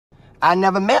I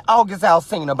never met August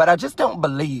Alsina, but I just don't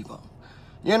believe him.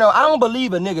 You know, I don't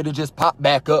believe a nigga to just pop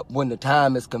back up when the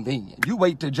time is convenient. You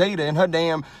wait till Jada and her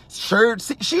damn shirt,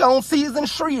 she on season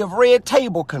 3 of Red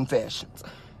Table Confessions.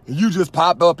 And you just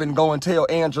pop up and go and tell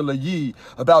Angela Yee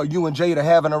about you and Jada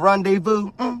having a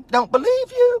rendezvous. Don't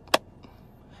believe you.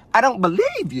 I don't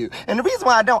believe you. And the reason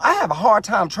why I have a hard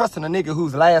time trusting a nigga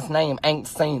whose last name ain't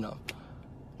seen him.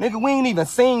 Nigga, we ain't even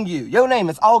seen you. Your name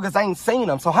is August, ain't seen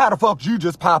him. So how the fuck you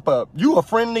just pop up? You a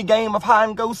friendly game of hide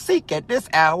and go seek at this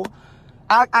hour.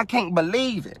 I can't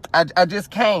believe it. I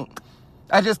just can't.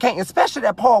 I just can't. Especially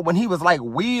that part when he was like,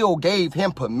 Will gave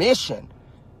him permission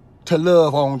to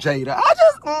love on Jada. I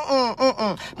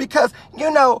just, Because,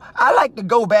 you know, I like to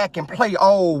go back and play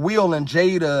all Will and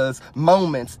Jada's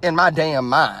moments in my damn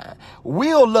mind.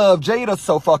 Will loved Jada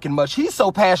so fucking much. He's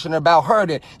so passionate about her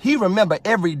that he remember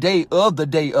every day of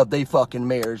they fucking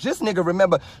marriage. This nigga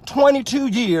remember 22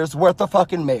 years worth of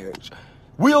fucking marriage.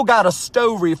 Will got a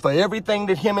story for everything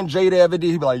that him and Jada ever did.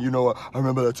 He be like, you know, I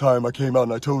remember that time I came out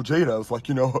and I told Jada, I was like,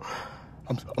 you know,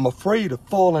 I'm afraid of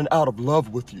falling out of love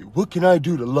with you. What can I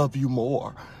do to love you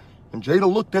more? And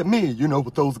Jada looked at me, you know,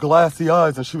 with those glassy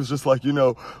eyes, and she was just like, you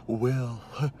know, Will,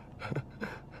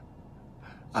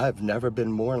 I've never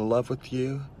been more in love with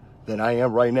you than I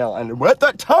am right now. And at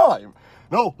that time,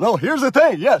 no, here's the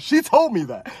thing. Yeah, she told me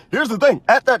that. Here's the thing.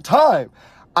 At that time,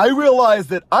 I realized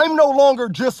that I'm no longer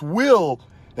just Will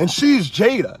and she's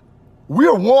Jada.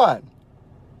 We're one.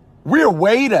 We're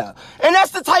Wada. And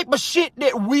that's the type of shit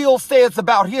that Will says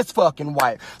about his fucking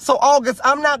wife. So, August,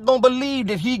 I'm not gonna believe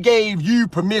that he gave you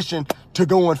permission to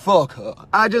go and fuck her.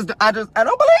 I don't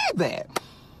believe that.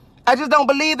 I just don't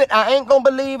believe it. I ain't gonna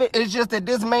believe it. It's just that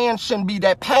this man shouldn't be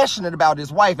that passionate about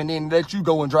his wife and then let you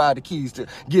go and get the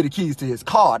keys to his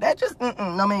car. That just,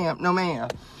 no ma'am.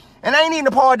 And I ain't even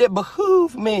the part that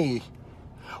behooved me.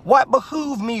 What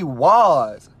behooved me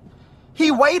was,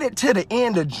 he waited till the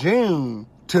end of June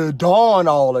to dawn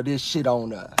all of this shit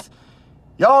on us.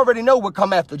 Y'all already know what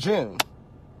come after June.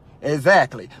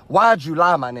 Exactly. Why'd you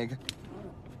lie, my nigga?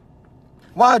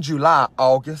 Why'd you lie,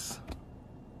 August?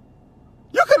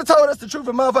 You could have told us the truth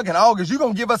in motherfucking August. You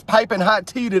gonna give us piping hot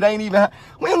tea that ain't even hot.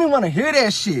 We don't even want to hear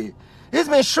that shit. It's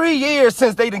been 3 years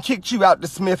since they done kicked you out the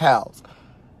Smith house.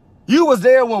 You was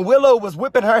there when Willow was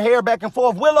whipping her hair back and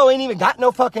forth. Willow ain't even got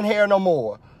no fucking hair no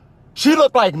more. She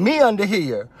looked like me under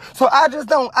here. So I just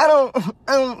don't,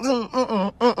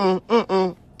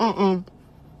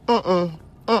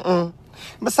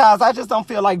 Besides, I just don't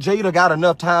feel like Jada got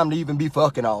enough time to even be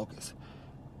fucking August.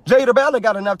 Jada barely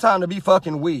got enough time to be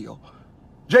fucking Will.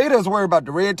 Jada's worried about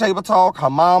the red table talk, her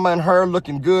mama and her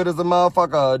looking good as a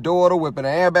motherfucker, her daughter whipping her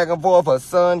hair back and forth, her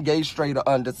son gay, straight, or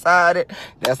undecided.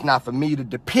 That's not for me to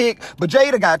depict. But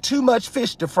Jada got too much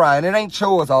fish to fry, and it ain't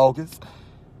yours, August.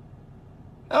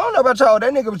 I don't know about y'all,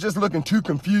 that nigga was just looking too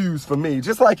confused for me,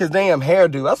 just like his damn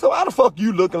hairdo. I said, why the fuck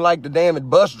you looking like the damn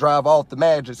bus driver off the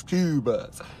Magic's Cube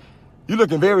bus? You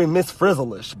looking very Miss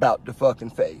Frizzle-ish about the fucking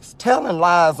face. Telling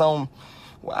lies on,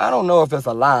 well, I don't know if it's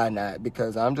a lie or not,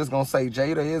 because I'm just gonna say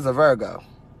Jada is a Virgo.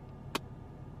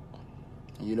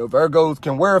 You know, Virgos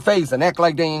can wear a face and act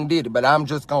like they ain't did it, but I'm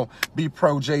just gonna be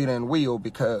pro Jada and Will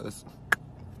because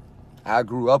I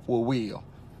grew up with Will.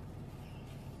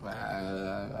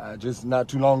 I just not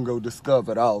too long ago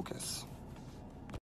discovered August.